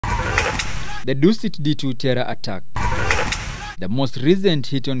The Dusit D2 terror attack, the most recent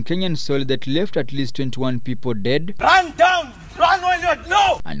hit on Kenyan soil that left at least 21 people dead, Run down! Run when you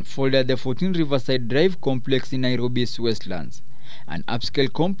know! unfolded at the 14 Riverside Drive complex in Nairobi's Westlands, an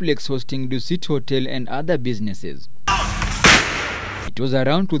upscale complex hosting Dusit Hotel and other businesses. It was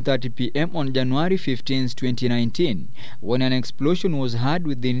around 2:30 p.m. on January 15, 2019, when an explosion was heard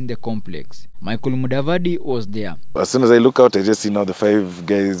within the complex. Michael Mudavadi was there. As soon as I look out, I just see now the five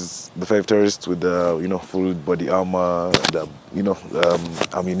guys, the five terrorists with the full body armor, the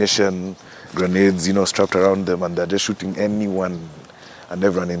ammunition, grenades, strapped around them, and they're just shooting anyone and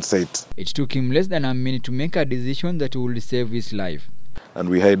everyone in sight. It took him less than a minute to make a decision that would save his life. And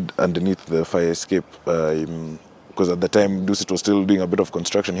we hid underneath the fire escape. Because at the time, Dusit was still doing a bit of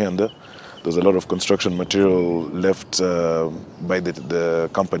construction here and there. There was a lot of construction material left by the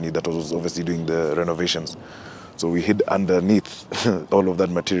company that was obviously doing the renovations. So we hid underneath all of that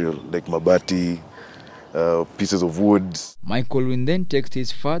material, like mabati, pieces of wood. Michael will then text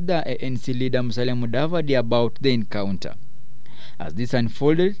his father, ANC leader Musalia Mudavadi, about the encounter. As this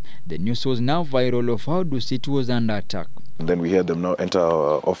unfolded, the news was now viral of how Dusit was under attack. And then we heard them now enter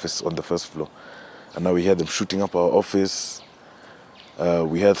our office on the first floor. And now we hear them shooting up our office.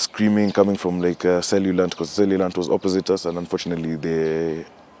 We heard screaming coming from like Cellulant, because Cellulant was opposite us, and unfortunately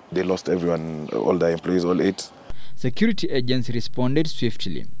they lost everyone, all the employees, all 8. Security agents responded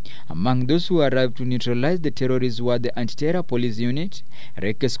swiftly. Among those who arrived to neutralize the terrorists were the Anti-Terror Police Unit,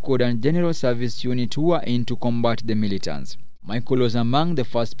 Reke Squad and General Service Unit, who were in to combat the militants. Michael was among the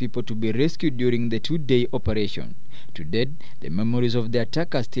first people to be rescued during the 2-day operation. To date, the memories of the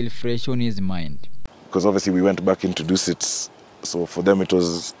attack are still fresh on his mind. Because obviously we went back into Dusit, so for them it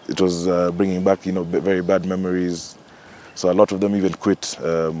was bringing back very bad memories. So a lot of them even quit.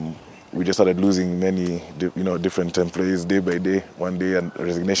 We just started losing many different employees day by day. One day a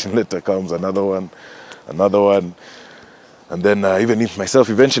resignation letter comes, another one, and then even myself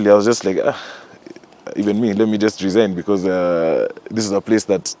eventually I was just like, even me, let me just resign, because this is a place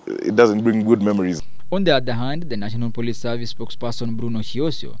that it doesn't bring good memories. On the other hand, the National Police Service spokesperson Bruno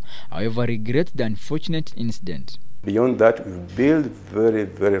Chiosio, however, regrets the unfortunate incident. Beyond that, we've built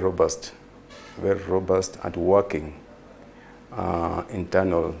very robust and working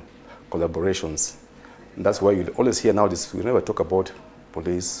internal collaborations. And that's why you'll always hear nowadays, we never talk about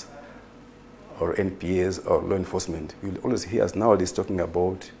police or NPAs or law enforcement. You'll always hear us nowadays talking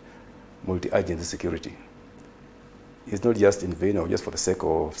about multi-agency security. It's not just in vain or just for the sake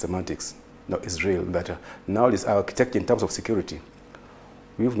of semantics. No, it's real that now this architecture in terms of security.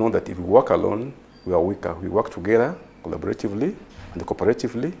 We've known that if we work alone, we are weaker. We work together, collaboratively and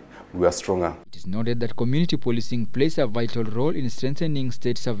cooperatively, we are stronger. It is noted that community policing plays a vital role in strengthening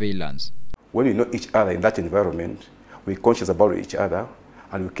state surveillance. When we know each other in that environment, we're conscious about each other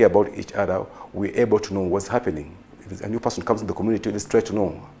and we care about each other, we're able to know what's happening. If a new person comes in the community, let's try to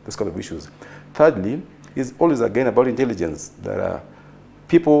know those kind of issues. Thirdly, it's always again about intelligence. That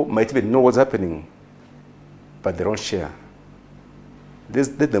people might even know what's happening, but they don't share.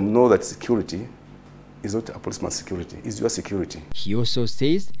 Let them know that security is not a policeman's security, it's your security. He also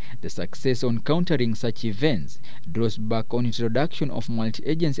says the success on countering such events draws back on introduction of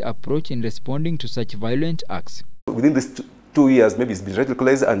multi-agency approach in responding to such violent acts. Within these 2 years, maybe it's been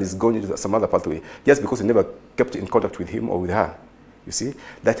radicalized and it's gone into some other pathway, just because we never kept in contact with him or with her. You see,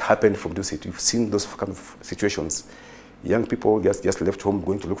 that happened from Dusit. You've seen those kind of situations. Young people just left home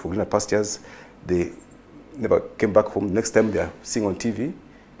going to look for greener pastures. They never came back home. Next time they are seeing on TV,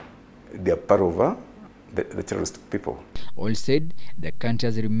 they are part of the terrorist people. All said, the country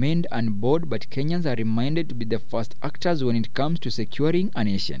has remained unbowed, but Kenyans are reminded to be the first actors when it comes to securing a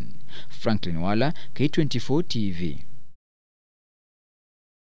nation. Franklin Wala, K24 TV.